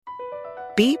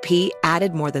BP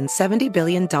added more than $70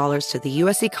 billion to the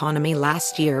U.S. economy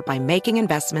last year by making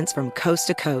investments from coast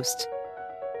to coast.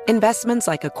 Investments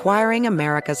like acquiring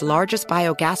America's largest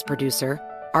biogas producer,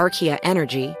 Archaea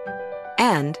Energy,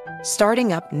 and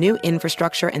starting up new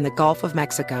infrastructure in the Gulf of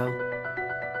Mexico.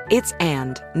 It's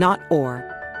and, not or.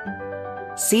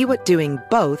 See what doing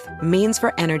both means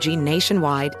for energy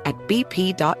nationwide at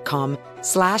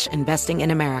bp.com/investing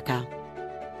in America.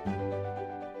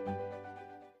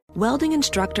 Welding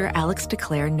instructor Alex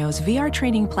DeClaire knows VR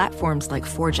training platforms like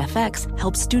Forge FX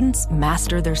help students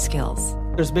master their skills.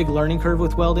 There's a big learning curve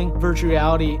with welding. Virtual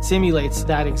reality simulates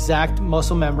that exact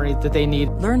muscle memory that they need.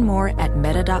 Learn more at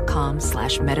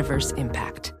meta.com/metaverse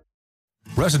impact.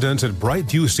 Residents at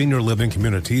Brightview Senior Living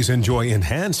Communities enjoy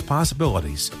enhanced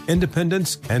possibilities,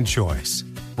 independence, and choice.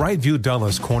 Brightview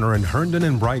Dulles Corner in Herndon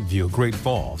and Brightview, Great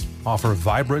Falls, offer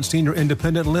vibrant senior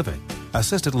independent living,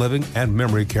 assisted living, and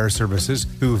memory care services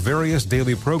through various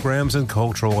daily programs and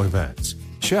cultural events.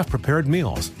 Chef-prepared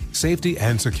meals, safety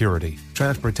and security,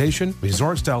 transportation,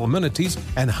 resort-style amenities,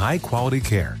 and high-quality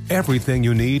care. Everything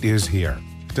you need is here.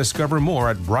 Discover more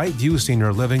at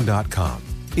brightviewseniorliving.com.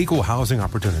 Equal housing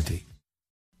opportunity.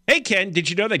 Hey, Ken, did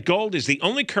you know that gold is the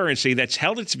only currency that's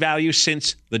held its value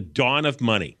since the dawn of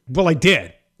money? Well, I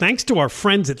did. Thanks to our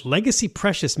friends at Legacy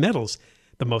Precious Metals,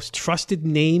 the most trusted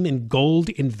name in gold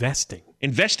investing.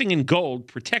 Investing in gold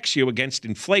protects you against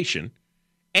inflation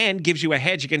and gives you a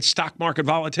hedge against stock market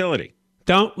volatility.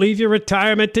 Don't leave your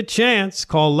retirement to chance.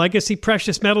 Call Legacy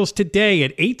Precious Metals today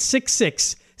at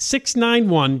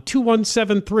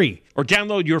 866-691-2173. Or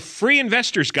download your free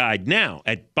investor's guide now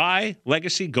at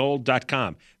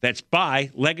buylegacygold.com. That's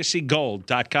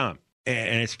buylegacygold.com.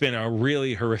 And it's been a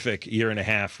really horrific year and a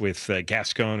half with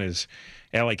Gascon as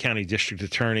LA County District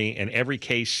Attorney, and every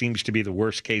case seems to be the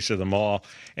worst case of them all,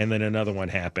 and then another one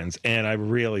happens. And I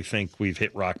really think we've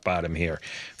hit rock bottom here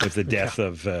with the death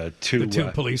of two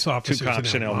police officers, two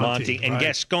cops in El Monte, and right.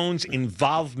 Gascon's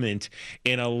involvement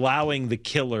in allowing the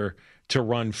killer to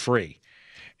run free.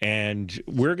 And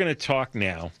we're going to talk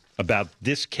now about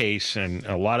this case and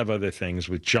a lot of other things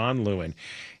with John Lewin.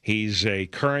 He's a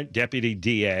current deputy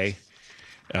DA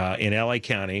in LA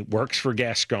County, works for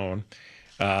Gascon.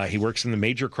 He works in the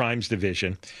Major Crimes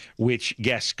Division, which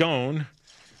Gascon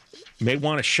may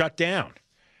want to shut down.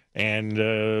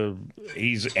 And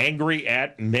he's angry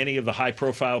at many of the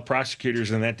high-profile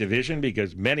prosecutors in that division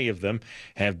because many of them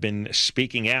have been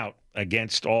speaking out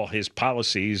against all his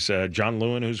policies. John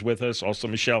Lewin, who's with us, also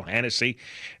Michelle Hennessy,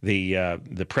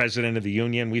 the president of the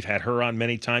union. We've had her on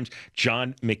many times.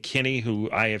 John McKinney, who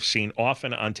I have seen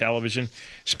often on television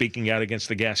speaking out against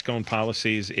the Gascon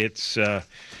policies. The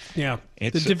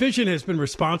division has been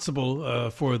responsible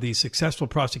for the successful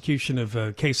prosecution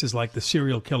of cases like the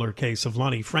serial killer case of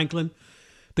Lonnie Franklin,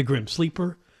 the Grim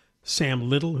Sleeper, Sam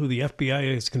Little, who the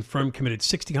FBI has confirmed committed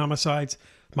 60 homicides,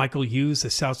 Michael Hughes, the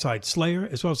Southside Slayer,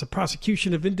 as well as the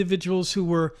prosecution of individuals who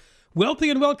were wealthy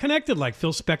and well-connected, like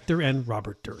Phil Spector and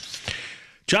Robert Durst.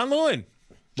 John Lewin,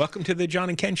 welcome to the John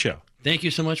and Ken Show. Thank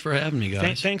you so much for having me,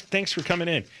 guys. Thanks for coming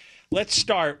in. Let's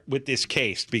start with this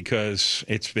case because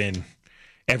it's been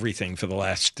everything for the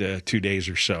last 2 days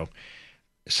or so.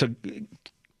 So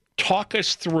talk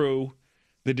us through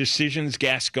the decisions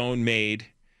Gascon made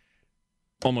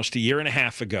almost a year and a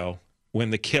half ago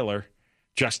when the killer,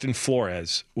 Justin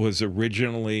Flores, was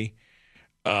originally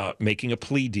making a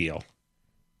plea deal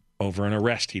over an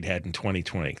arrest he'd had in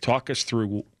 2020. Talk us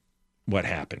through what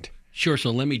happened. Sure.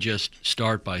 So let me just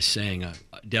start by saying, I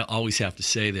always have to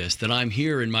say this, that I'm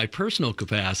here in my personal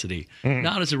capacity,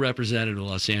 not as a representative of the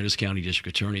Los Angeles County District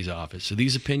Attorney's Office. So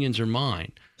these opinions are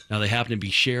mine. Now, they happen to be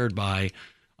shared by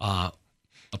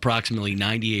approximately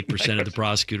 98% of the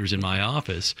prosecutors in my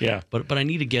office. Yeah. But I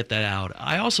need to get that out.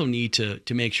 I also need to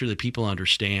make sure that people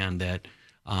understand that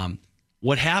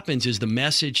what happens is the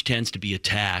message tends to be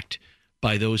attacked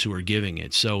by those who are giving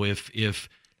it. So if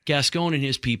Gascon and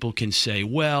his people can say,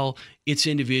 well, it's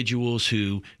individuals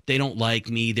who, they don't like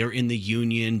me, they're in the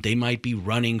union, they might be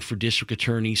running for district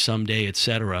attorney someday, et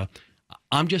cetera.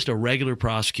 I'm just a regular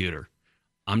prosecutor.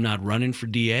 I'm not running for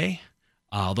DA.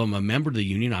 Although I'm a member of the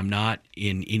union, I'm not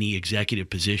in any executive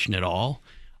position at all.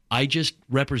 I just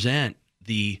represent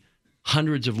the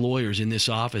hundreds of lawyers in this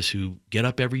office who get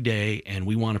up every day, and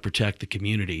we want to protect the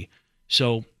community.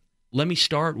 So let me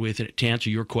start with, to answer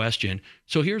your question.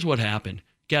 So here's what happened.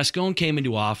 Gascon came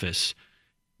into office.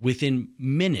 Within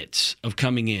minutes of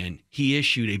coming in, he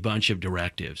issued a bunch of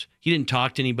directives. He didn't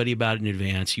talk to anybody about it in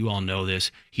advance. You all know this.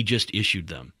 He just issued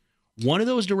them. One of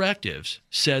those directives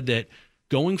said that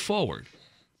going forward,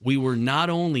 we were not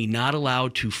only not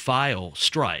allowed to file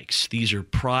strikes, these are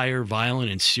prior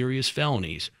violent and serious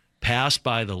felonies, passed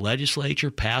by the legislature,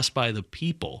 passed by the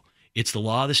people. It's the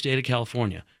law of the state of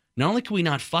California. Not only could we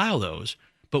not file those,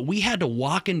 but we had to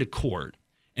walk into court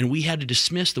and we had to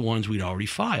dismiss the ones we'd already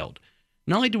filed.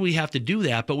 Not only do we have to do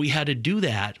that, but we had to do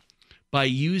that by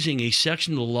using a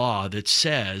section of the law that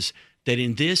says that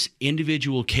in this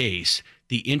individual case,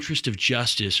 the interest of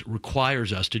justice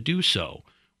requires us to do so,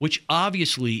 which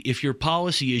obviously, if your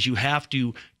policy is you have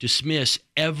to dismiss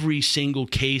every single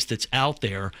case that's out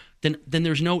there, then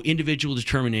there's no individual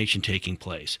determination taking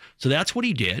place. So that's what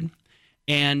he did.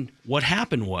 And what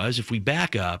happened was, if we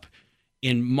back up,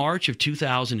 in March of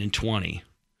 2020,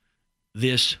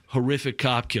 this horrific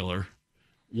cop killer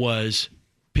was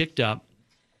picked up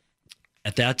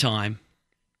at that time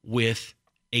with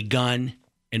a gun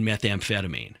and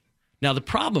methamphetamine. Now, the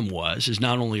problem is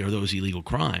not only are those illegal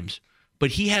crimes,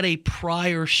 but he had a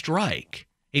prior strike,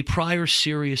 a prior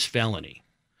serious felony.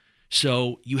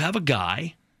 So you have a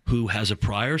guy who has a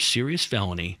prior serious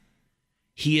felony.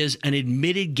 He is an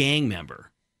admitted gang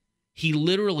member. He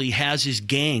literally has his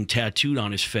gang tattooed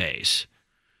on his face.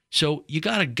 So you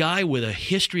got a guy with a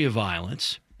history of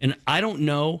violence, and I don't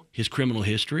know his criminal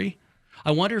history.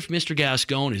 I wonder if Mr.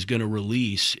 Gascon is going to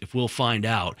release, if we'll find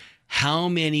out, how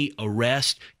many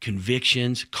arrests,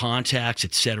 convictions, contacts,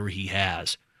 etc. he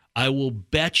has. I will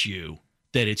bet you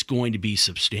that it's going to be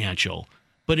substantial.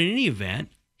 But in any event,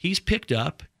 he's picked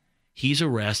up, he's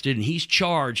arrested, and he's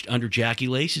charged under Jackie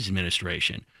Lacey's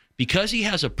administration. Because he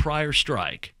has a prior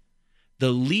strike,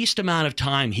 the least amount of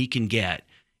time he can get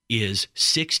is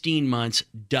 16 months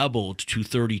doubled to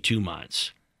 32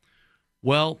 months.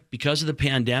 Well, because of the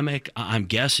pandemic, I'm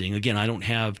guessing, again, I don't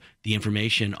have the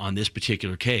information on this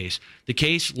particular case. The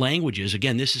case languages,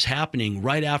 again, this is happening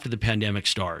right after the pandemic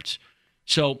starts.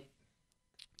 So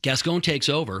Gascon takes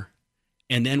over,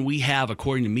 and then we have,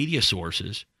 according to media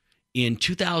sources, in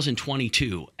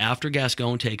 2022, after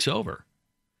Gascon takes over,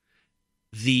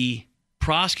 the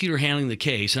prosecutor handling the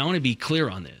case, and I want to be clear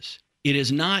on this, it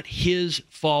is not his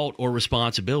fault or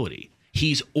responsibility.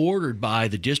 He's ordered by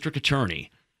the district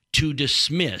attorney to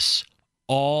dismiss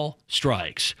all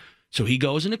strikes. So he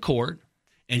goes into court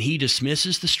and he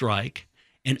dismisses the strike,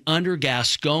 and under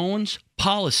Gascon's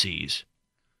policies,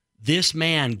 this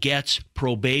man gets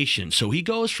probation. So he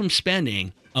goes from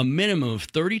spending a minimum of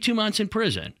 32 months in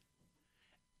prison,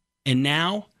 and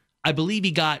now I believe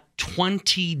he got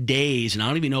 20 days, and I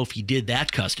don't even know if he did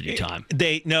that custody time.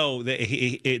 They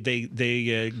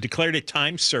declared it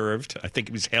time served. I think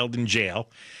he was held in jail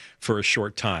for a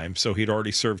short time. So he'd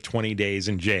already served 20 days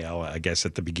in jail, I guess,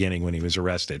 at the beginning when he was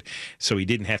arrested. So he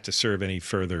didn't have to serve any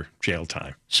further jail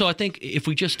time. So I think if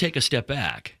we just take a step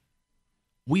back,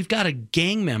 we've got a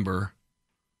gang member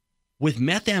with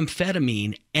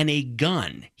methamphetamine and a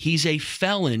gun. He's a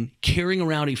felon carrying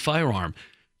around a firearm.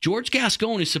 George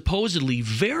Gascon is supposedly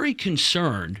very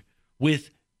concerned with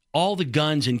all the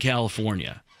guns in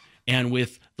California and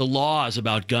with the laws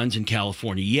about guns in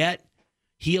California. Yet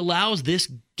he allows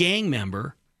this gang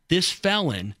member, this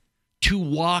felon, to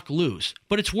walk loose.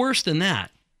 But it's worse than that,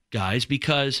 guys,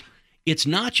 because it's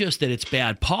not just that it's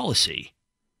bad policy.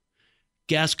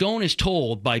 Gascon is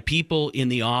told by people in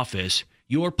the office,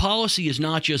 your policy is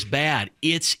not just bad,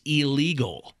 it's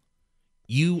illegal.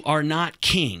 You are not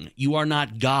king. You are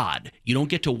not God. You don't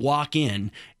get to walk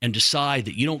in and decide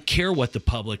that you don't care what the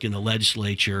public and the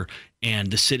legislature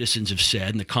and the citizens have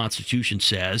said and the Constitution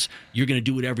says. You're going to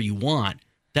do whatever you want.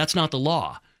 That's not the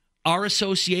law. Our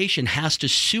association has to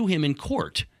sue him in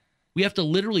court. We have to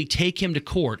literally take him to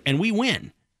court, and we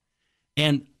win.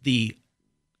 And the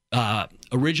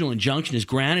original injunction is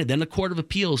granted. Then the Court of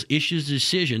Appeals issues a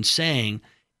decision saying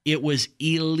it was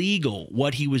illegal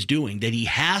what he was doing, that he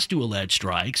has to allege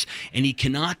strikes, and he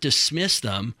cannot dismiss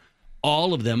them,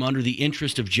 all of them, under the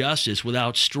interest of justice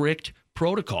without strict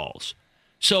protocols.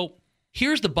 So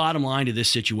here's the bottom line to this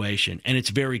situation, and it's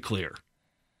very clear.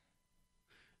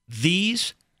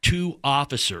 These two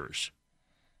officers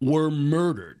were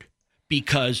murdered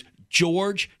because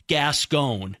George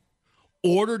Gascon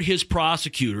ordered his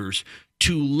prosecutors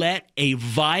to let a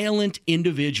violent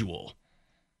individual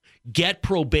get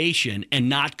probation and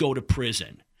not go to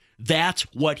prison. That's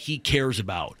what he cares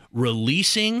about,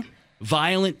 releasing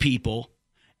violent people,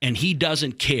 and he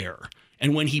doesn't care.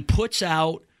 And when he puts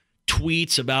out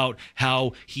tweets about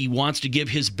how he wants to give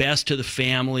his best to the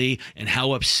family and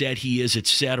how upset he is,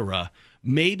 etc.,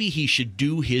 maybe he should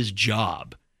do his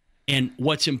job. And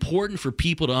what's important for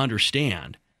people to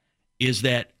understand is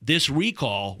that this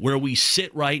recall, where we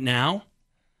sit right now,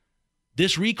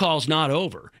 this recall's not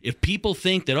over. If people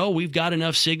think that, we've got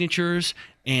enough signatures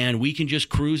and we can just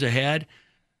cruise ahead,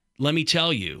 let me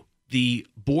tell you, the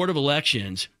Board of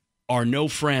Elections are no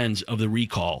friends of the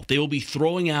recall. They will be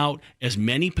throwing out as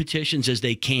many petitions as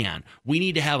they can. We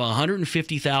need to have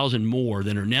 150,000 more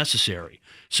than are necessary.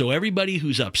 So everybody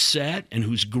who's upset and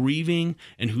who's grieving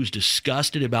and who's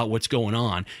disgusted about what's going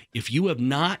on, if you have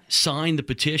not signed the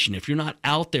petition, if you're not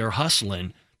out there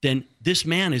hustling, then this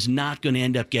man is not going to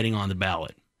end up getting on the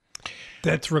ballot.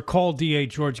 That's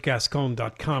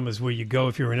recalldageorgegascon.com is where you go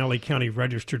if you're an LA County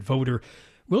registered voter.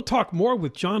 We'll talk more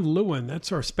with John Lewin.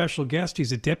 That's our special guest.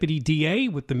 He's a deputy DA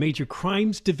with the Major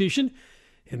Crimes Division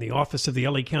in the office of the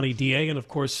LA County DA. And, of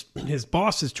course, his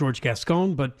boss is George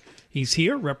Gascon, but he's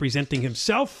here representing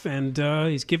himself, and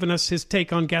he's given us his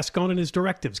take on Gascon and his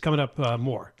directives. Coming up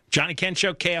more. Johnny Kent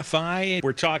Show, KFI.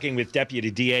 We're talking with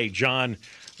Deputy DA John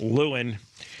Lewin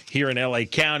here in LA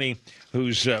County,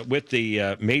 who's with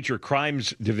the Major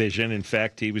Crimes Division. In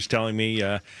fact, he was telling me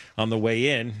on the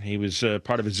way in, he was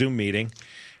part of a Zoom meeting,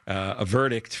 a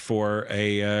verdict for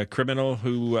a criminal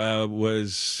who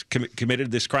was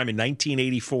committed this crime in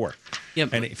 1984.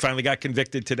 Yep. And he finally got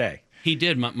convicted today. He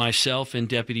did. Myself and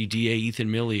Deputy DA Ethan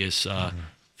Milius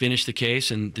finished the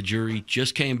case, and the jury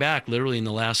just came back literally in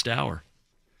the last hour.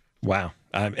 Wow.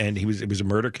 And it was a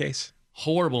murder case?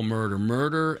 Horrible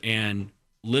murder, and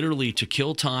literally to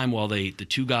kill time while the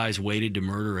two guys waited to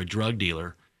murder a drug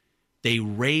dealer. They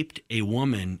raped a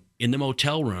woman in the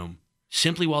motel room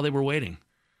simply while they were waiting.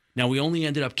 Now, we only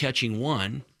ended up catching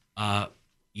one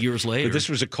years later. But this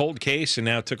was a cold case, and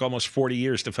now it took almost 40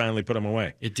 years to finally put him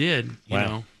away. It did, you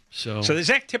know. So is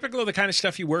that typical of the kind of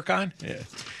stuff you work on? Yeah.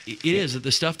 It is.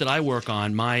 The stuff that I work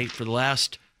on, for the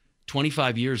last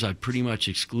 25 years, I've pretty much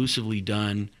exclusively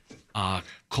done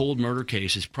cold murder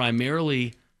cases,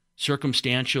 primarily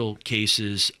circumstantial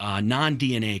cases,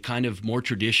 non-DNA, kind of more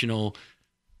traditional.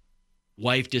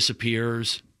 Wife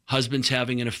disappears, husband's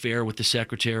having an affair with the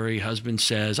secretary, husband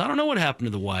says, I don't know what happened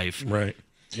to the wife. Right.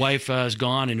 Wife is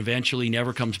gone and eventually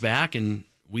never comes back, and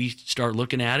we start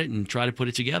looking at it and try to put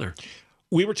it together.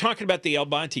 We were talking about the El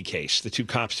Monte case, the two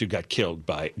cops who got killed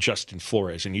by Justin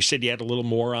Flores, and you said you had a little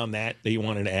more on that you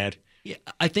wanted to add. Yeah,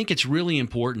 I think it's really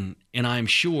important, and I'm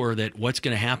sure that what's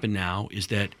going to happen now is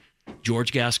that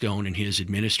George Gascon and his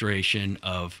administration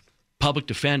of public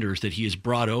defenders that he has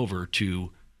brought over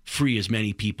to free as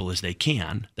many people as they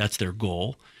can, that's their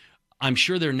goal. I'm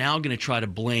sure they're now going to try to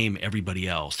blame everybody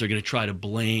else. They're going to try to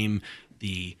blame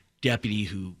the deputy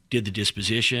who did the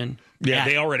disposition. Yeah,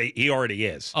 he already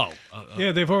is.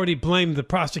 Yeah, they've already blamed the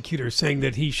prosecutor, saying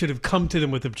that he should have come to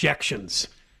them with objections.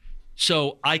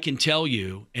 So I can tell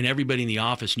you, and everybody in the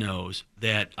office knows,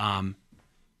 that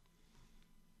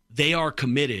they are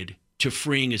committed to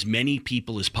freeing as many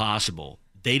people as possible.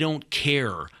 They don't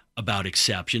care about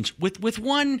exceptions, with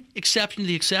one exception to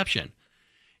the exception.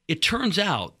 It turns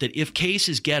out that if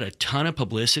cases get a ton of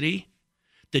publicity,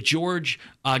 that George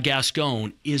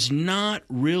Gascon is not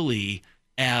really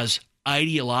as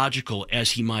ideological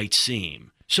as he might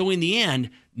seem. So in the end,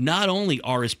 not only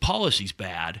are his policies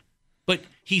bad, but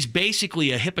he's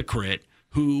basically a hypocrite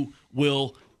who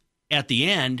will, at the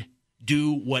end,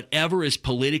 do whatever is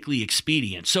politically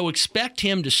expedient. So expect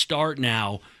him to start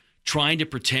now trying to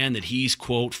pretend that he's,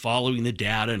 quote, following the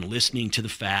data and listening to the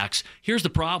facts. Here's the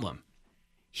problem.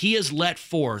 He has let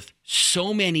forth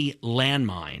so many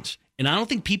landmines, and I don't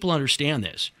think people understand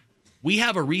this. We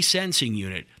have a resentencing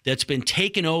unit that's been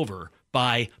taken over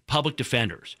by public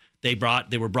defenders. They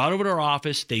were brought over to our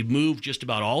office. They moved just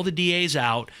about all the DAs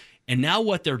out. And now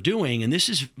what they're doing, and this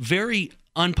is very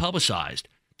unpublicized,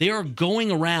 they are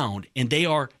going around and they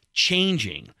are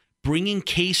changing, bringing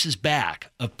cases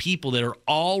back of people that are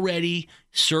already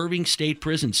serving state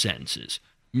prison sentences,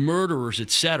 murderers,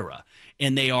 etc.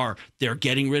 And they're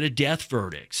getting rid of death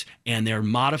verdicts, and they're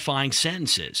modifying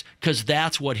sentences, because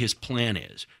that's what his plan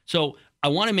is. So I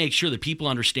want to make sure that people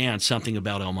understand something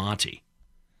about El Monte.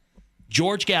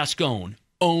 George Gascon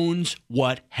owns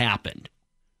what happened.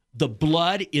 The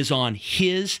blood is on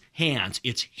his hands.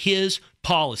 It's his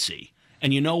policy.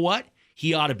 And you know what?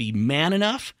 He ought to be man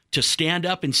enough to stand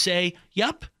up and say,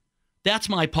 yep, that's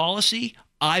my policy.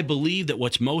 I believe that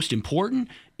what's most important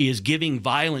is giving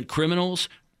violent criminals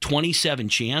 27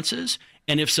 chances.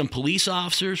 And if some police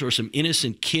officers or some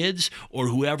innocent kids or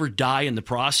whoever die in the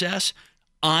process,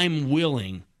 I'm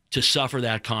willing to suffer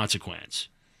that consequence.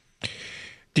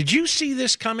 Did you see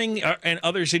this coming, and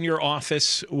others in your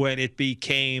office, when it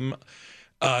became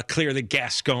clear that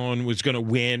Gascon was going to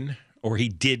win, or he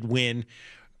did win?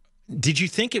 Did you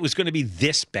think it was going to be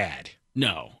this bad?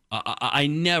 No, I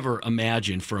never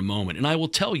imagined for a moment. And I will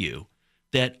tell you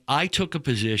that I took a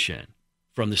position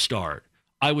from the start.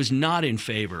 I was not in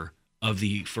favor of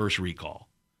the first recall,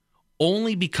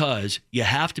 only because you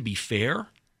have to be fair.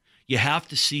 You have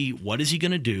to see what is he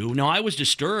going to do. Now, I was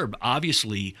disturbed,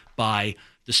 obviously, by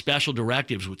the special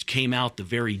directives which came out the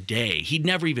very day. He'd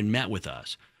never even met with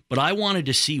us, but I wanted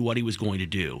to see what he was going to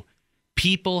do.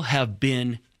 People have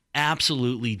been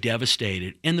absolutely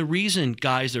devastated. And the reason,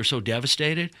 guys, they're so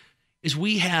devastated is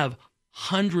we have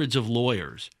hundreds of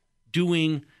lawyers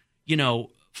doing,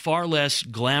 far less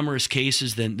glamorous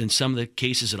cases than some of the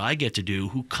cases that I get to do,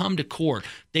 who come to court.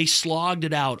 They slogged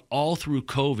it out all through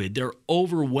COVID. They're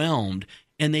overwhelmed,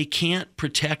 and they can't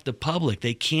protect the public.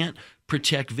 They can't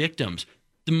protect victims.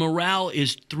 The morale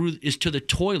is to the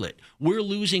toilet. We're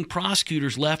losing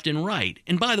prosecutors left and right.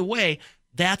 And by the way,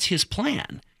 that's his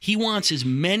plan. He wants as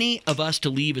many of us to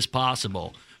leave as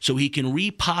possible so he can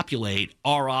repopulate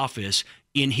our office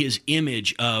in his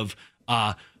image of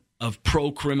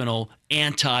pro-criminal,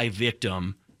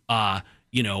 anti-victim,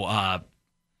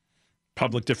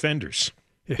 public defenders.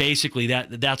 Basically,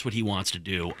 that's what he wants to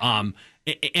do. And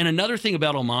another thing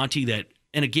about Almonte that,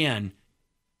 and again,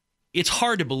 it's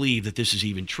hard to believe that this is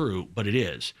even true, but it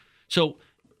is. So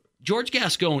George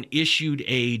Gascon issued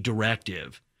a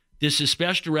directive. This is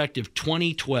Special Directive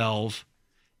 2012,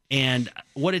 and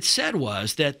what it said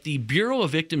was that the Bureau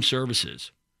of Victim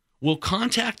Services will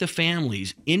contact the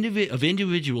families of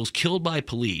individuals killed by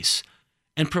police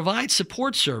and provide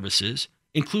support services,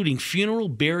 including funeral,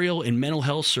 burial, and mental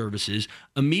health services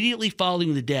immediately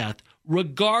following the death,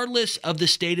 regardless of the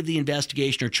state of the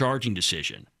investigation or charging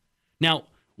decision. Now,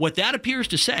 what that appears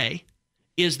to say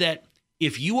is that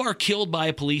if you are killed by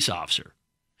a police officer,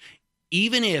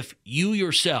 even if you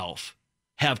yourself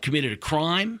have committed a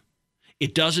crime,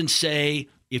 it doesn't say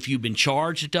if you've been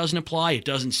charged, it doesn't apply. It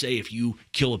doesn't say if you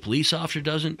kill a police officer, it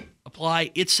doesn't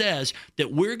apply. It says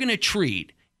that we're going to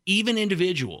treat even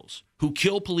individuals who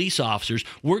kill police officers,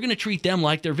 we're going to treat them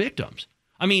like they're victims.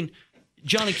 I mean,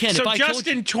 John and Ken, so if I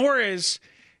Justin Torres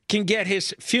can get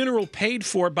his funeral paid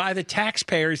for by the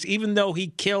taxpayers, even though he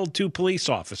killed 2 police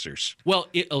officers. Well,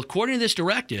 according to this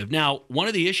directive, now, one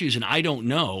of the issues, and I don't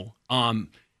know,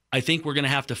 I think we're going to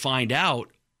have to find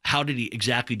out how did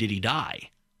he die?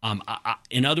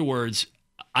 In other words,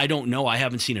 I don't know. I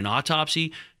haven't seen an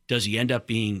autopsy. Does he end up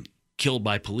being killed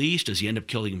by police? Does he end up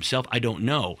killing himself? I don't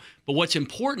know. But what's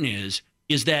important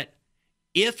is that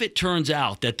if it turns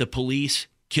out that the police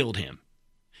killed him,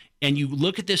 and you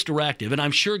look at this directive, and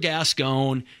I'm sure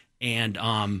Gascon and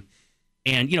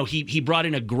he brought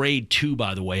in a grade 2,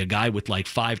 by the way, a guy with like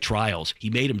 5 trials. He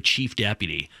made him chief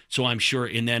deputy. So I'm sure,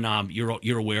 and then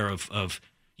you're aware of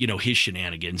his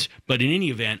shenanigans. But in any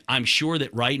event, I'm sure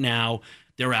that right now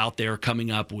they're out there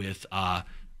coming up with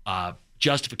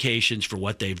justifications for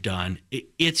what they've done.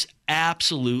 It's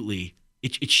absolutely,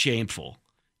 it's shameful.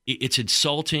 It's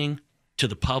insulting to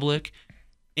the public.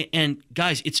 And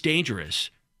guys, it's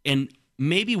dangerous. And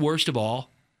maybe worst of all,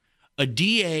 a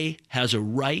DA has a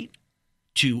right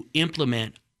to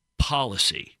implement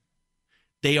policy.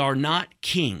 They are not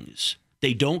kings.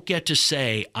 They don't get to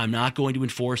say, I'm not going to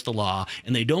enforce the law,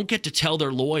 and they don't get to tell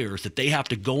their lawyers that they have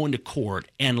to go into court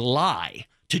and lie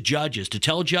to judges, to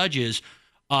tell judges,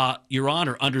 Your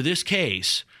Honor, under this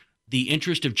case, the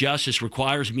interest of justice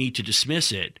requires me to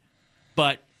dismiss it,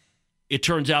 but it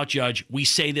turns out, Judge, we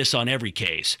say this on every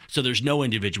case, so there's no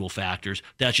individual factors.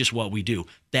 That's just what we do.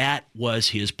 That was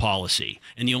his policy.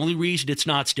 And the only reason it's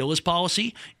not still his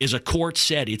policy is a court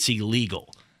said it's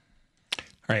illegal.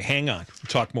 All right, hang on. We'll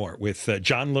talk more with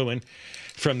John Lewin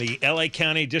from the L.A.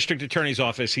 County District Attorney's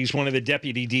Office. He's one of the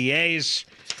deputy DAs.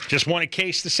 Just won a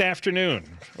case this afternoon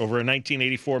over a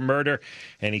 1984 murder,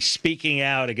 and he's speaking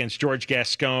out against George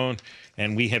Gascon.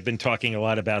 And we have been talking a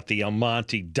lot about the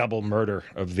Almonte double murder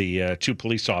of the 2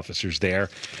 police officers there.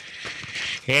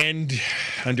 And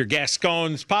under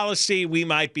Gascon's policy, we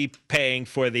might be paying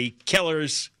for the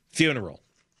killer's funeral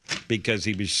because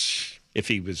if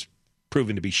he was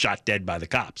proven to be shot dead by the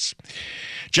cops.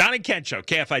 John and Ken Show,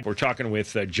 KFI. We're talking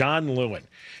with John Lewin,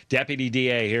 Deputy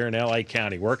DA here in L.A.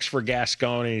 County, works for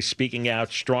Gascon, and he's speaking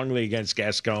out strongly against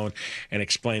Gascon and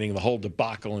explaining the whole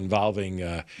debacle involving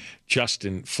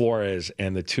Justin Flores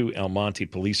and the 2 Almonte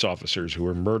police officers who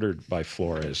were murdered by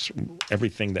Flores,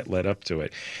 everything that led up to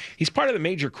it. He's part of the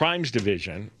Major Crimes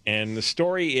Division, and the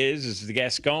story is the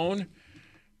Gascon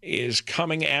is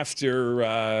coming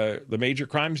after the Major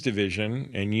Crimes Division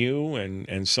and you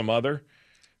and some other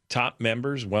top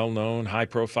members, well-known,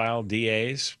 high-profile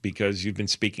DAs, because you've been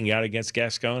speaking out against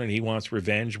Gascon and he wants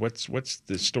revenge. What's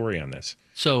the story on this?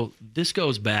 So this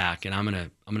goes back, and I'm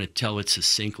gonna tell it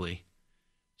succinctly.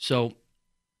 So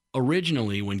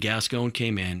originally, when Gascon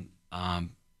came in,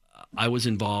 I was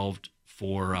involved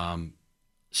for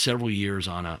several years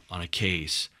on a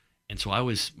case. And so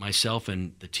myself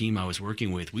and the team I was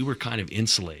working with, we were kind of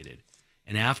insulated.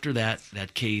 And after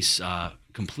that case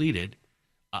completed,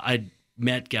 I'd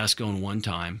met Gascon one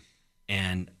time,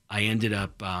 and I ended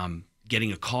up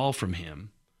getting a call from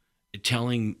him he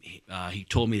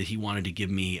told me that he wanted to give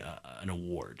me an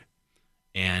award.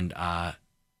 And I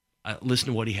listened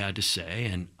to what he had to say,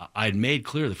 and I had made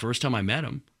clear the first time I met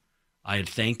him, I had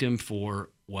thanked him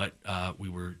for what we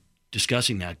were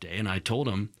discussing that day, and I told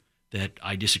him that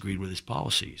I disagreed with his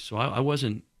policies. So I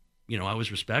wasn't, I was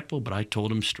respectful, but I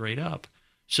told him straight up.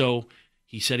 So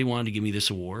he said he wanted to give me this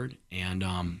award,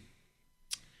 and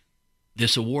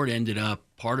this award ended up,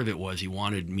 part of it was he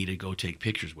wanted me to go take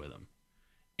pictures with him.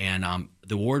 And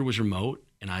the award was remote,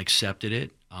 and I accepted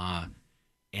it.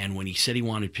 And when he said he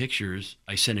wanted pictures,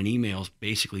 I sent an email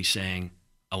basically saying,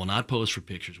 I will not pose for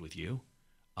pictures with you.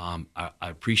 I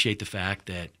appreciate the fact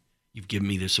that you've given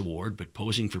me this award, but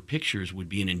posing for pictures would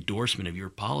be an endorsement of your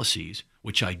policies,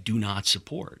 which I do not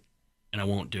support, and I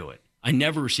won't do it. I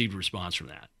never received a response from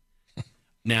that.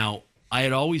 Now, I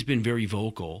had always been very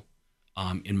vocal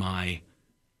in my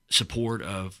support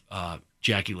of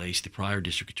Jackie Lacey, the prior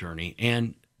district attorney,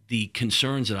 and the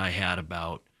concerns that I had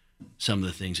about some of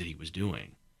the things that he was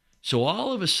doing. So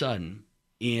all of a sudden,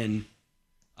 in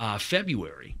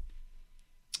February,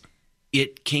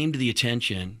 it came to the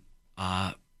attention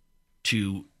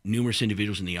to numerous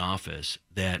individuals in the office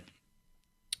that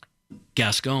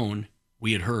Gascon,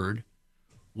 we had heard,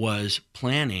 was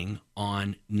planning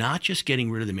on not just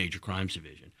getting rid of the Major Crimes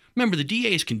Division. Remember, the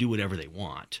DAs can do whatever they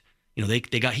want. He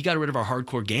got rid of our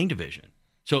hardcore gang division.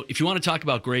 So if you want to talk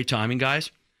about great timing, guys,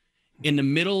 in the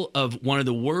middle of one of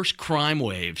the worst crime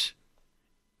waves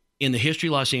in the history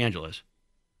of Los Angeles,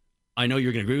 I know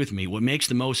you're going to agree with me, what makes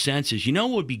the most sense is, what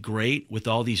would be great with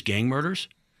all these gang murders?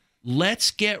 Let's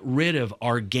get rid of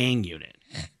our gang unit.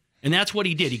 And that's what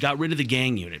he did. He got rid of the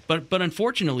gang unit. But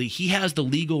unfortunately, he has the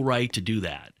legal right to do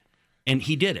that. And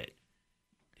he did it.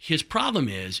 His problem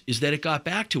is that it got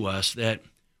back to us that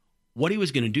what he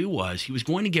was going to do was he was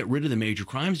going to get rid of the Major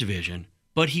Crimes Division,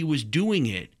 but he was doing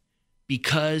it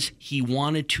because he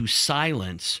wanted to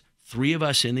silence 3 of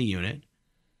us in the unit,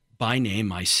 by name,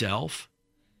 myself,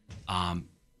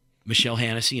 Michelle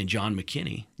Hannessy, and John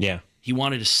McKinney. Yeah. He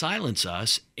wanted to silence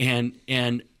us, and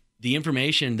the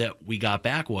information that we got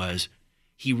back was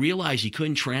he realized he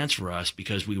couldn't transfer us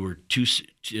because we were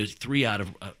 3 out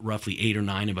of roughly 8 or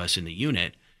 9 of us in the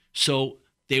unit. So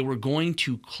they were going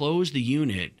to close the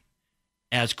unit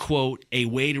as, quote, a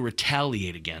way to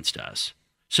retaliate against us.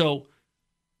 So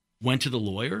went to the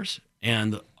lawyers,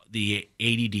 and the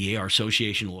ADDA, our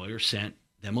association lawyer, sent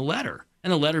them a letter.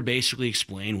 And the letter basically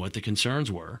explained what the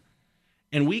concerns were.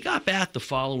 And we got back the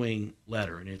following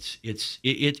letter, and it's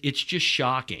just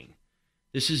shocking.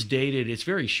 This is dated, it's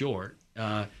very short.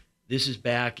 This is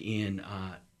back in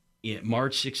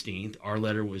March 16th. Our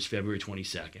letter was February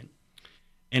 22nd.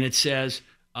 And it says,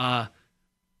 and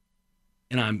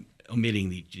I'm omitting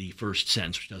the first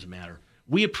sentence, which doesn't matter.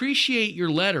 We appreciate your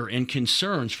letter and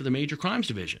concerns for the Major Crimes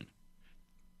Division.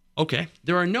 Okay.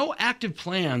 There are no active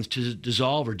plans to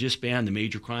dissolve or disband the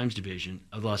Major Crimes Division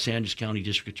of the Los Angeles County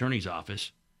District Attorney's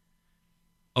Office.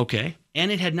 Okay.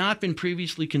 And it had not been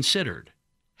previously considered.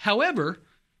 However,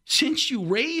 since you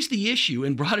raised the issue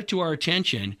and brought it to our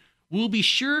attention, we'll be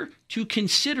sure to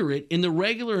consider it in the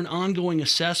regular and ongoing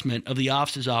assessment of the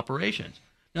office's operations.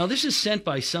 Now, this is sent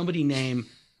by somebody named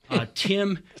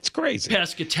Tim It's crazy.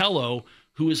 Pescatello,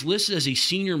 who is listed as a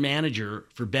senior manager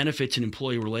for benefits and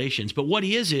employee relations. But what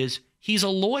he is he's a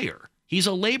lawyer. He's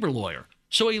a labor lawyer.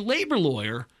 So a labor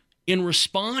lawyer, in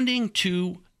responding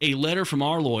to a letter from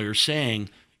our lawyer saying,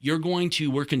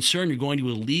 we're concerned you're going to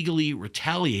illegally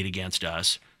retaliate against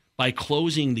us by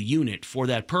closing the unit for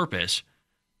that purpose,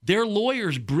 their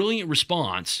lawyer's brilliant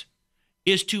response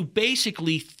is to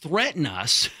basically threaten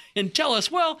us and tell us,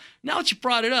 well, now that you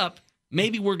brought it up,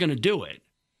 maybe we're going to do it.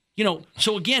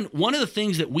 So again, one of the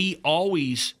things that we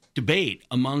always debate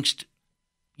amongst,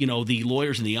 the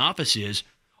lawyers in the office is,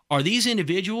 are these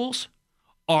individuals,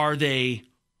 are they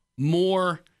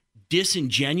more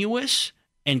disingenuous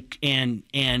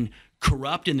and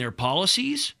corrupt in their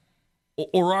policies,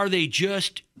 or are they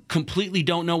just completely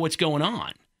don't know what's going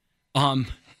on?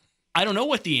 I don't know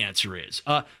what the answer is.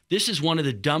 This is one of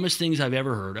the dumbest things I've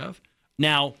ever heard of.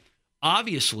 Now,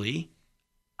 obviously,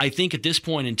 I think at this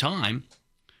point in time,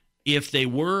 if they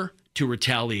were to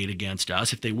retaliate against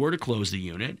us, if they were to close the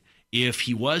unit, if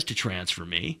he was to transfer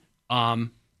me,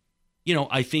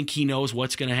 I think he knows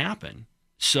what's going to happen.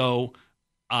 So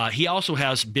he also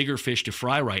has bigger fish to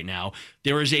fry right now.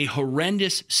 There is a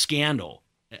horrendous scandal.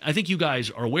 I think you guys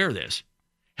are aware of this.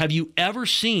 Have you ever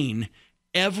seen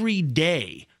every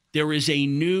day there is a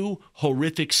new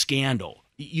horrific scandal.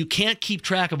 You can't keep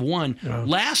track of one. No.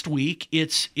 Last week,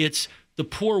 it's the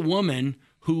poor woman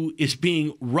who is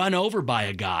being run over by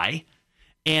a guy,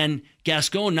 and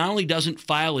Gascon not only doesn't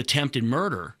file attempted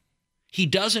murder, he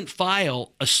doesn't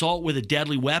file assault with a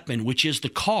deadly weapon, which is the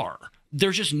car.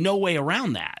 There's just no way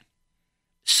around that.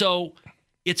 So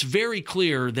it's very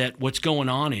clear that what's going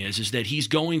on is that he's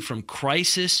going from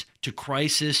crisis to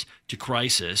crisis to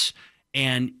crisis,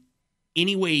 and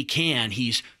any way he can,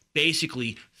 he's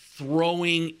basically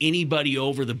throwing anybody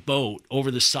over the boat, over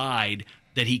the side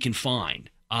that he can find.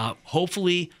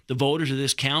 Hopefully, the voters of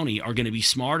this county are going to be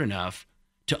smart enough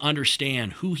to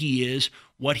understand who he is,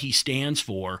 what he stands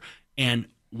for, and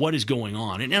what is going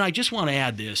on. And I just want to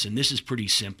add this, and this is pretty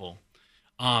simple.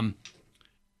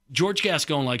 George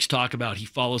Gascon likes to talk about he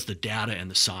follows the data and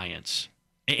the science.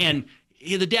 And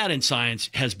the data and science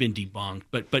has been debunked,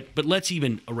 but let's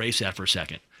even erase that for a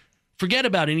second. Forget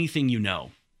about anything you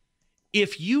know.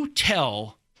 If you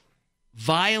tell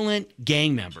violent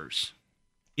gang members,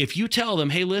 if you tell them,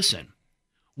 hey, listen,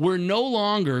 we're no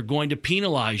longer going to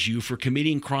penalize you for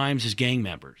committing crimes as gang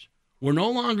members. We're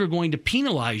no longer going to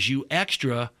penalize you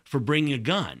extra for bringing a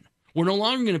gun. We're no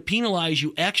longer going to penalize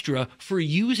you extra for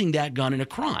using that gun in a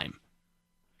crime.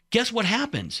 Guess what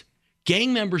happens?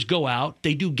 Gang members go out,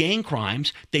 they do gang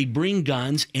crimes, they bring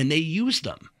guns, and they use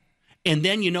them. And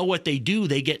then you know what they do?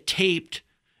 They get taped,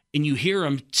 and you hear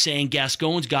them saying,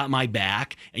 Gascon's got my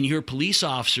back, and you hear police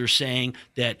officers saying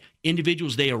that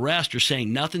individuals they arrest are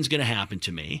saying nothing's going to happen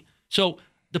to me. So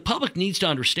the public needs to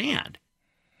understand,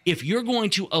 if you're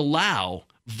going to allow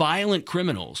violent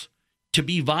criminals to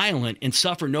be violent and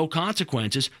suffer no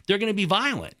consequences, they're going to be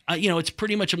violent. It's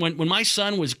pretty much when my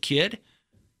son was a kid,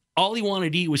 all he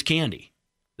wanted to eat was candy.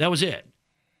 That was it.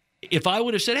 If I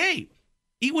would have said, hey,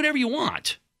 eat whatever you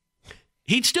want,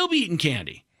 he'd still be eating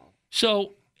candy.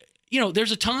 So,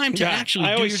 there's a time to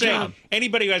actually do your job.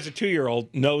 Anybody who has a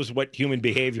 2-year-old knows what human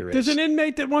behavior is. There's an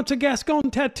inmate that wants a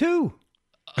Gascon tattoo.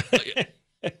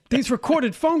 These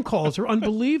recorded phone calls are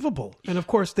unbelievable. And, of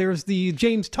course, there's the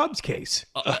James Tubbs case.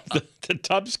 The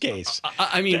Tubbs case.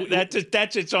 I mean,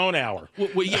 that's its own hour.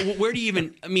 Where do you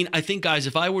even – I think, guys,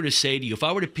 if I were to say to you, if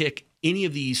I were to pick any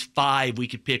of these 5, we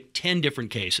could pick 10 different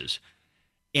cases,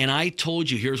 and I told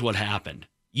you here's what happened,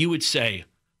 you would say,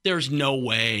 there's no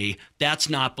way. That's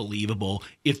not believable.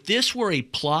 If this were a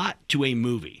plot to a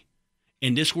movie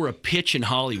and this were a pitch in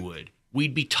Hollywood,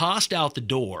 we'd be tossed out the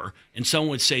door and someone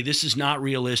would say, this is not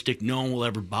realistic. No one will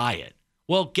ever buy it.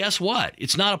 Well, guess what?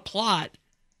 It's not a plot.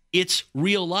 It's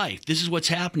real life. This is what's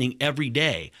happening every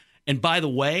day. And by the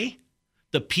way,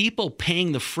 the people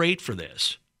paying the freight for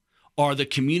this are the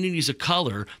communities of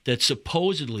color that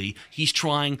supposedly he's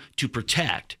trying to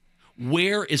protect.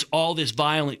 Where is all this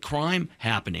violent crime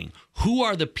happening? Who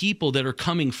are the people that are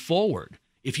coming forward?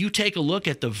 If you take a look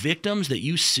at the victims that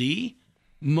you see,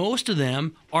 most of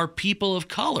them are people of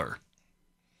color.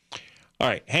 All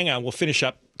right, hang on. We'll finish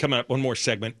up, coming up, one more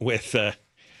segment with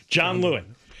John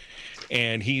Lewin.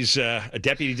 And he's a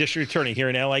deputy district attorney here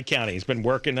in L.A. County. He's been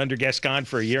working under Gascon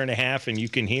for 1.5 years, and you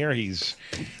can hear he's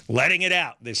letting it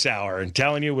out this hour and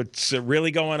telling you what's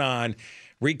really going on.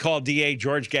 Recall DA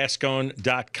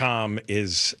GeorgeGascon.com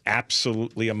is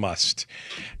absolutely a must.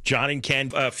 John and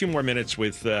Ken, a few more minutes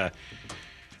with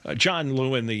John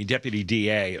Lewin, the deputy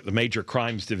DA at the Major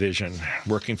Crimes Division,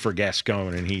 working for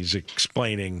Gascon, and he's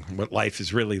explaining what life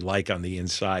is really like on the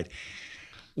inside.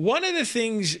 One of the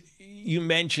things you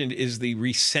mentioned is the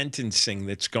resentencing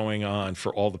that's going on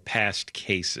for all the past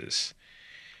cases.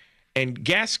 And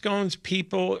Gascon's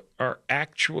people are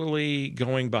actually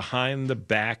going behind the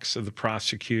backs of the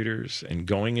prosecutors and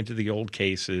going into the old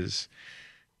cases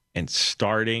and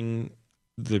starting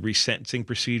the resentencing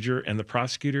procedure, and the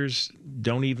prosecutors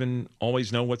don't even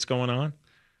always know what's going on?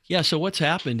 Yeah, so what's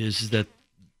happened is that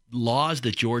laws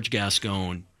that George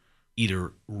Gascon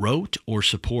either wrote or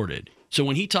supported. So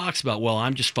when he talks about, well,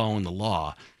 I'm just following the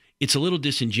law, it's a little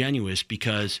disingenuous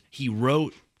because he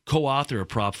wrote, co-author of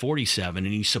Prop 47,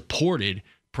 and he supported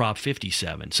Prop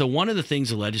 57. So one of the things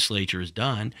the legislature has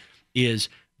done is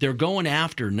they're going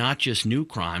after not just new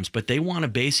crimes, but they want to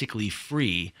basically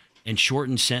free and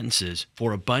shorten sentences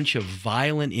for a bunch of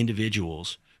violent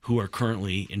individuals who are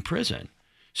currently in prison.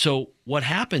 So what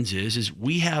happens is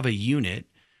we have a unit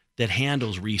that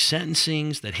handles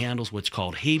resentencings, that handles what's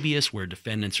called habeas, where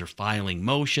defendants are filing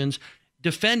motions.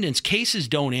 Defendants' cases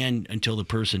don't end until the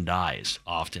person dies,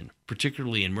 often,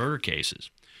 particularly in murder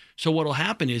cases. So what will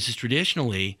happen is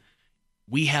traditionally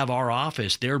we have our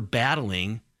office, they're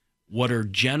battling what are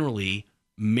generally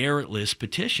meritless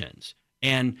petitions.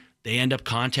 And They end up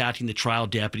contacting the trial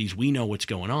deputies. We know what's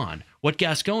going on. What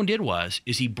Gascon did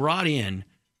is he brought in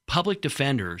public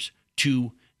defenders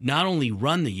to not only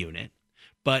run the unit,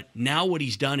 but now what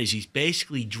he's done is he's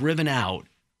basically driven out,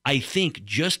 I think,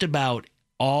 just about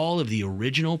all of the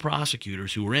original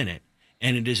prosecutors who were in it.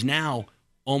 And it is now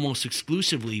almost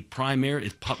exclusively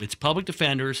it's public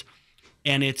defenders,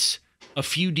 and it's a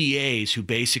few DAs who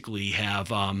basically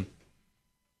have,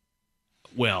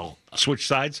 switch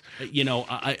sides.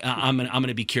 I'm going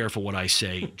to be careful what I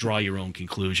say. Draw your own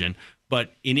conclusion.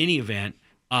 But in any event,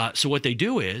 so what they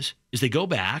do is they go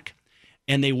back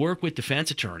and they work with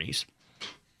defense attorneys,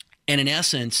 and in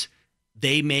essence,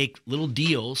 they make little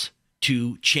deals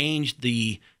to change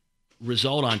the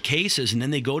result on cases, and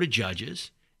then they go to judges.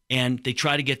 And they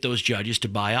try to get those judges to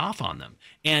buy off on them.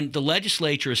 And the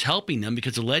legislature is helping them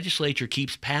because the legislature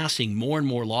keeps passing more and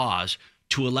more laws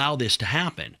to allow this to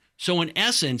happen. So in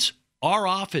essence, our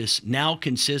office now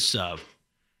consists of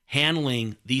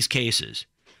handling these cases.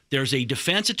 There's a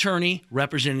defense attorney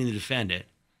representing the defendant,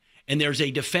 and there's a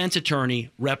defense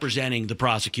attorney representing the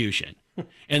prosecution.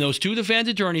 And those two defense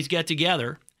attorneys get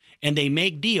together, and they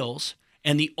make deals,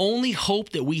 and the only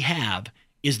hope that we have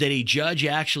is that a judge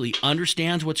actually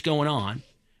understands what's going on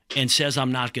and says,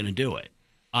 I'm not going to do it.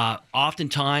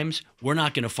 Oftentimes, we're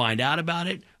not going to find out about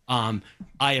it. I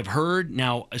have heard,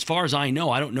 now, as far as I know,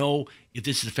 I don't know if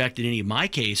this has affected any of my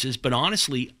cases, but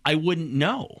honestly, I wouldn't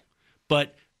know.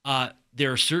 But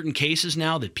there are certain cases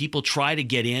now that people try to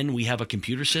get in. We have a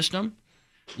computer system.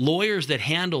 Lawyers that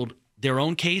handled their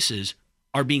own cases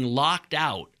are being locked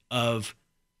out of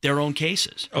their own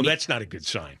cases. Oh, that's not a good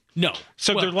sign. No.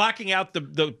 So they're locking out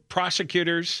the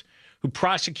prosecutors who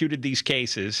prosecuted these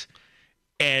cases,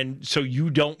 and so you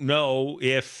don't know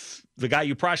if the guy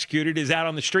you prosecuted is out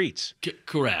on the streets.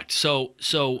 Correct. So.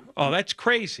 Oh, that's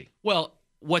crazy. Well,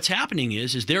 what's happening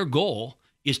is their goal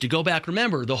is to go back.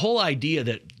 Remember, the whole idea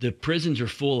that the prisons are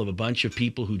full of a bunch of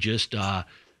people who just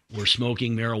were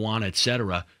smoking marijuana, et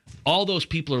cetera. All those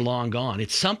people are long gone.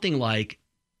 It's something like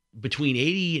between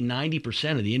 80 and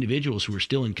 90% of the individuals who are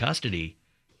still in custody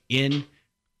in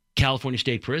California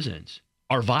state prisons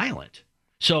are violent.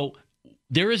 So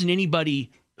there isn't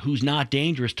anybody who's not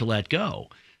dangerous to let go.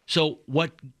 So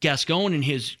what Gascon and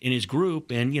his group,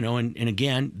 and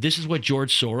again, this is what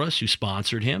George Soros, who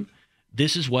sponsored him,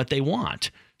 this is what they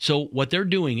want. So what they're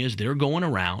doing is they're going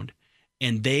around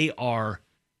and they are,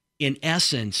 in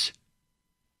essence,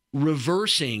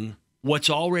 reversing what's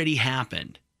already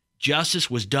happened. Justice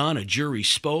was done, a jury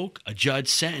spoke, a judge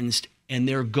sentenced, and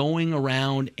they're going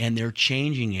around and they're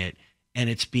changing it, and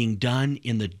it's being done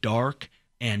in the dark,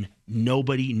 and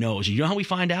nobody knows. You know how we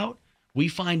find out? We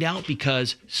find out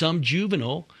because some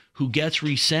juvenile who gets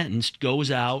resentenced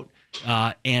goes out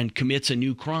and commits a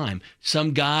new crime.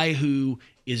 Some guy who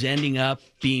is ending up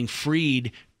being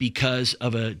freed because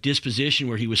of a disposition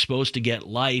where he was supposed to get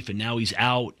life and now he's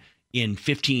out in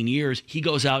 15 years, he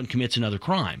goes out and commits another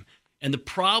crime. And the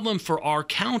problem for our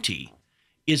county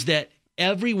is that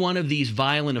every one of these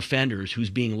violent offenders who's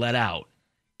being let out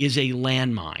is a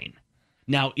landmine.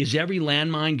 Now, is every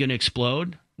landmine going to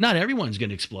explode? Not everyone's going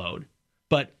to explode,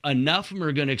 but enough of them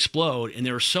are going to explode. And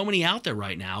there are so many out there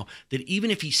right now that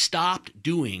even if he stopped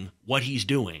doing what he's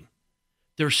doing,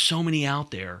 there's so many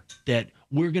out there that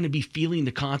we're going to be feeling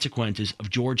the consequences of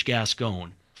George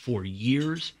Gascon for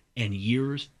years and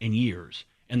years and years.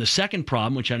 And the second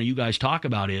problem, which I know you guys talk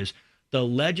about, is the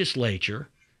legislature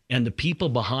and the people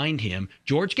behind him.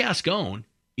 George Gascon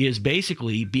is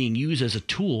basically being used as a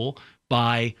tool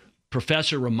by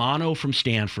Professor Romano from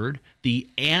Stanford, the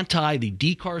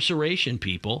decarceration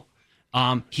people.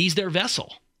 He's their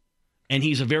vessel, and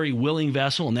he's a very willing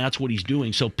vessel, and that's what he's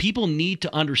doing. So people need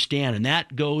to understand, and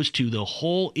that goes to the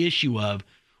whole issue of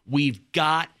we've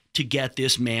got to get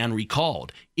this man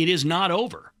recalled. It is not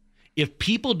over. If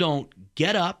people don't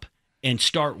get up and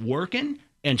start working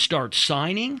and start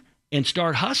signing and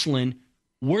start hustling,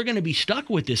 we're going to be stuck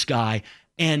with this guy.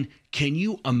 And can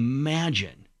you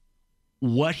imagine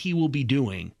what he will be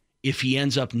doing if he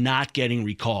ends up not getting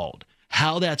recalled?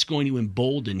 How that's going to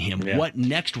embolden him, what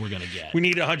next we're going to get. We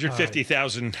need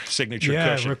 150,000 signature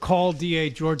cushion.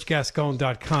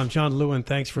 recalldageorgegascon.com. John Lewin,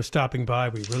 thanks for stopping by.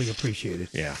 We really appreciate it.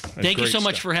 Yeah. Thank you so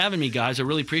much for having me, guys. I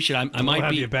really appreciate it. I might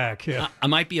have be you back. Yeah. I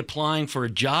might be applying for a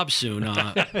job soon.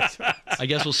 I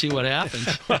guess we'll see what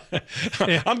happens.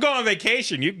 I'm going on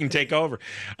vacation. You can take over.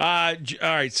 All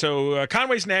right. So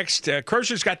Conway's next.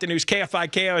 Crozier's got the news.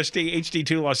 KFI, KOSD,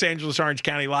 HD2, Los Angeles, Orange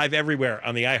County, live everywhere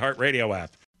on the iHeartRadio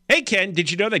app. Hey, Ken, did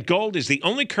you know that gold is the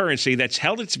only currency that's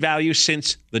held its value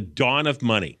since the dawn of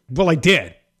money? Well, I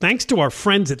did. Thanks to our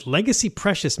friends at Legacy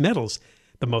Precious Metals,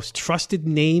 the most trusted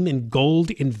name in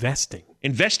gold investing.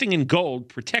 Investing in gold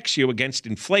protects you against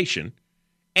inflation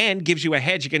and gives you a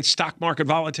hedge against stock market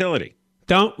volatility.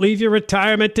 Don't leave your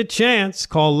retirement to chance.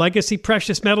 Call Legacy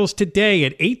Precious Metals today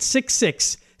at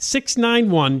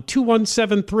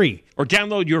 866-691-2173. Or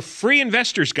download your free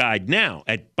investor's guide now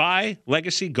at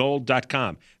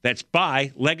buylegacygold.com. That's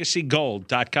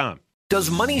buylegacygold.com. Does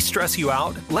money stress you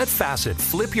out? Let Facet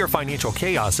flip your financial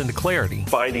chaos into clarity.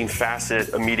 Finding Facet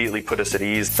immediately put us at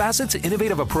ease. Facet's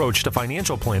innovative approach to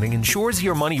financial planning ensures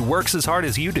your money works as hard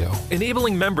as you do,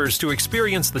 enabling members to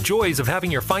experience the joys of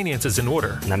having your finances in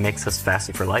order. And that makes us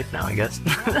Facet for life now, I guess.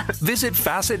 Visit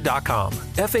Facet.com,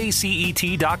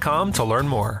 FACET.com to learn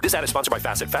more. This ad is sponsored by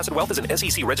Facet. Facet Wealth is an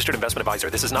SEC registered investment advisor.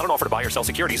 This is not an offer to buy or sell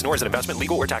securities, nor is it investment,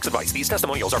 legal, or tax advice. These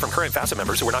testimonials are from current Facet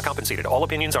members who are not compensated. All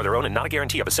opinions are their own and not a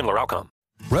guarantee of a similar outcome.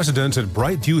 Residents at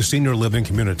Brightview Senior Living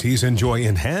Communities enjoy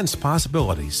enhanced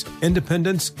possibilities,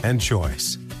 independence, and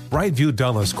choice. Brightview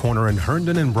Dulles Corner in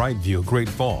Herndon and Brightview, Great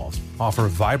Falls, offer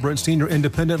vibrant senior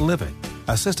independent living,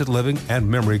 assisted living, and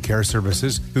memory care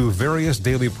services through various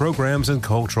daily programs and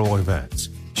cultural events.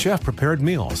 Chef-prepared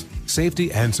meals,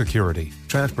 safety and security,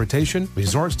 transportation,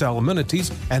 resort-style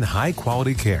amenities, and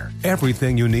high-quality care.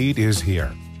 Everything you need is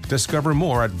here. Discover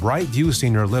more at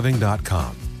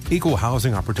brightviewseniorliving.com. Equal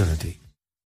housing opportunity.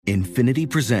 Infiniti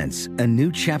presents a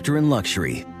new chapter in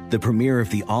luxury, the premiere of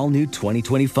the all-new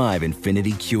 2025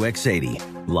 Infiniti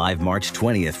QX80, live March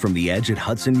 20th from the Edge at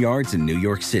Hudson Yards in New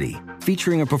York City,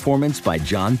 featuring a performance by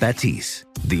John Batiste.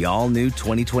 The all-new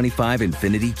 2025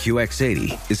 Infiniti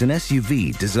QX80 is an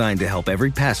SUV designed to help every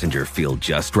passenger feel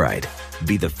just right.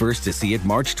 Be the first to see it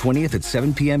March 20th at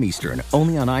 7 p.m. Eastern,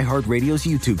 only on iHeartRadio's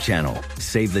YouTube channel.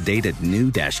 Save the date at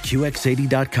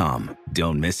new-QX80.com.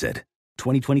 Don't miss it.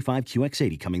 2025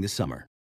 QX80 coming this summer.